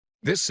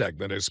This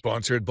segment is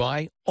sponsored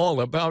by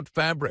All About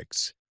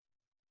Fabrics.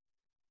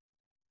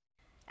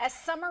 As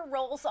summer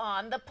rolls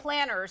on, the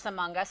planners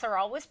among us are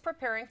always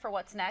preparing for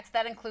what's next.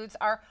 That includes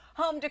our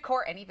home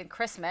decor and even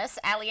Christmas.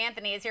 Allie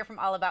Anthony is here from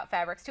All About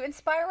Fabrics to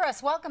inspire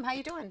us. Welcome. How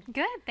you doing?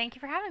 Good. Thank you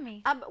for having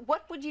me.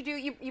 What would you do?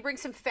 You bring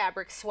some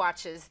fabric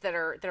swatches that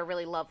are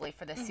really lovely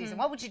for this season.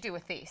 What would you do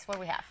with these? What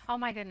do we have? Oh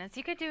my goodness,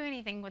 you could do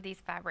anything with these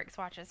fabric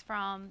swatches,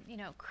 from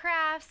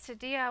crafts to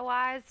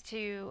DIYs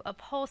to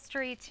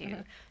upholstery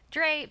to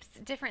drapes,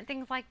 different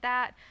things like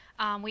that.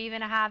 We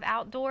even have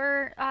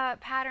outdoor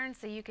patterns,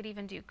 so you could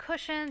even do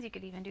cushions, you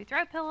could even do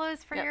throw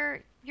pillows for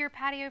your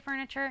patio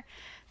furniture.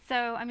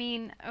 So, I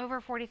mean,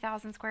 over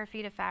 40,000 square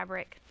feet of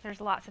fabric.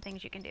 There's lots of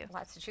things you can do.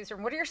 Lots to choose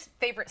from. What are your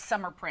favorite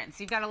summer prints?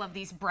 You've got to love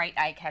these bright,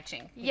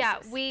 eye-catching pieces. Yeah,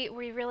 we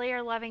really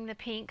are loving the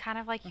pink, kind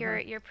of like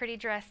your pretty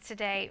dress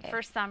today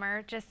for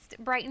summer. Just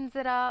brightens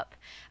it up.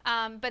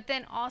 But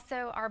then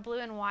also our blue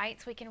and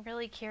whites, we can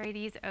really carry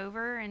these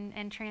over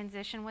and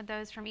transition with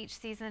those from each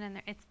season.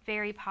 And it's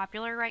very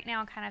popular right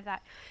now, kind of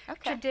that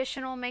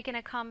traditional making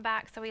a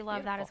comeback. So we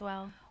love that as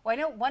well. Well, I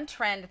know one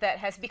trend that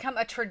has become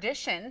a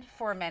tradition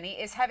for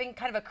many is having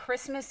kind of a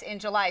Christmas in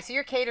July. So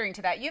you're catering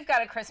to that. You've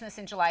got a Christmas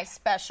in July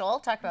special.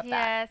 Talk about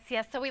that.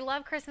 Yes. So we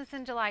love Christmas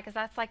in July because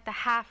that's like the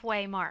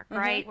halfway mark,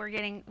 right? We're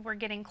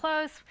getting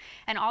close,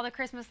 and all the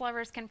Christmas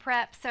lovers can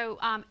prep. So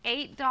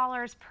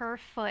 $8 per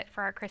foot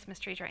for our Christmas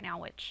trees right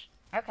now, which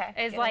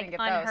is like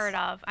unheard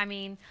of. I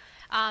mean,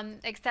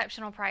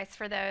 exceptional price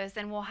for those,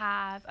 and we'll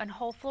have a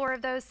whole floor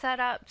of those set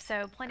up,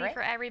 so plenty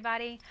for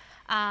everybody.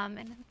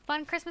 And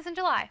fun Christmas in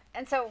July.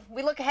 And so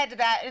we look ahead to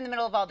that in the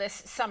middle of all this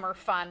summer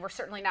fun. We're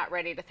certainly not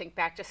ready to think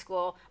back to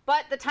school,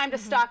 but the time to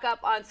stock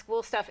up on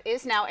school stuff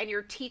is now, and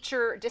your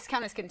teacher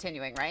discount is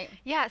continuing, right?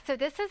 Yeah, so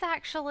this is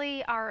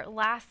actually our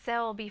last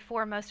sale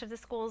before most of the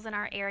schools in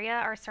our area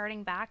are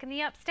starting back in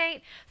the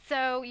upstate.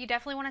 So you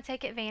definitely want to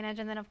take advantage,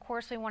 and then of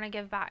course we want to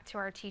give back to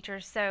our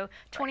teachers. So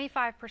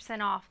 25%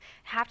 off.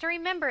 Have to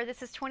remember,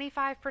 this is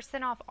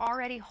 25% off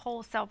already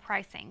wholesale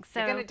pricing.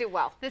 So you're going to do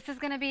well. This is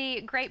going to be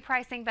great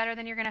pricing, better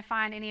than you're going to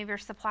find any of your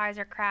supplies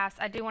or crafts.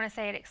 I do want to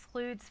say it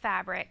excludes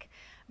fabric,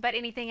 but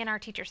anything in our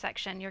teacher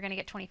section, you're going to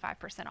get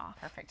 25% off.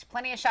 Perfect.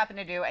 Plenty of shopping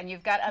to do, and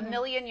you've got a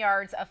million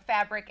yards of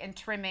fabric and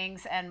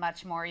trimmings and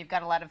much more. You've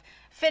got a lot of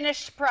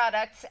finished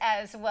products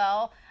as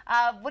well.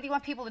 What do you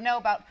want people to know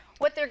about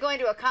what they're going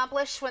to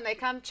accomplish when they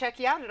come check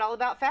you out at All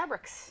About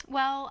Fabrics?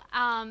 Well,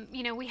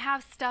 we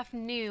have stuff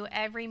new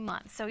every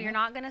month, so you're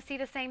not going to see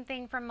the same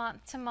thing from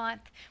month to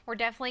month. We're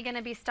definitely going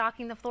to be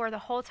stocking the floor the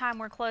whole time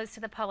we're closed to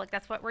the public.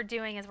 That's what we're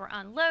doing, is we're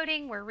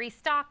unloading, we're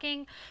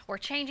restocking, we're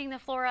changing the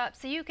floor up,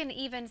 so you can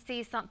even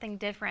see something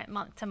different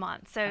month to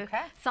month. So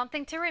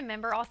something to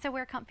remember. Also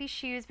wear comfy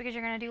shoes because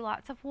you're going to do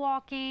lots of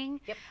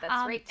walking. Yep,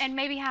 that's great. And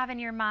maybe have in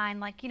your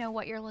mind, like,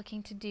 what you're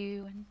looking to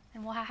do,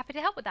 and we're happy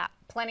to help with that.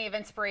 Plenty of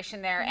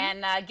inspiration there.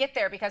 And get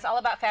there, because All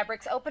About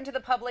Fabrics open to the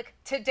public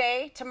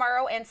today,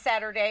 tomorrow, and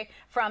Saturday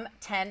from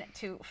 10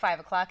 to 5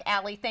 o'clock.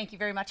 Allie, thank you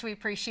very much. We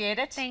appreciate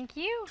it. Thank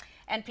you.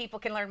 And people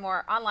can learn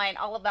more online,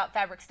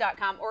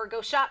 allaboutfabrics.com, or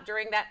go shop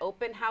during that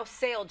open house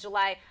sale,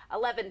 July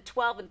 11th,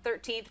 12th, and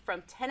 13th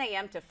from 10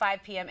 a.m. to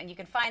 5 p.m. And you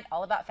can find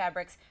All About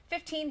Fabrics,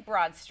 15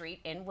 Broad Street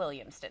in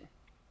Williamston.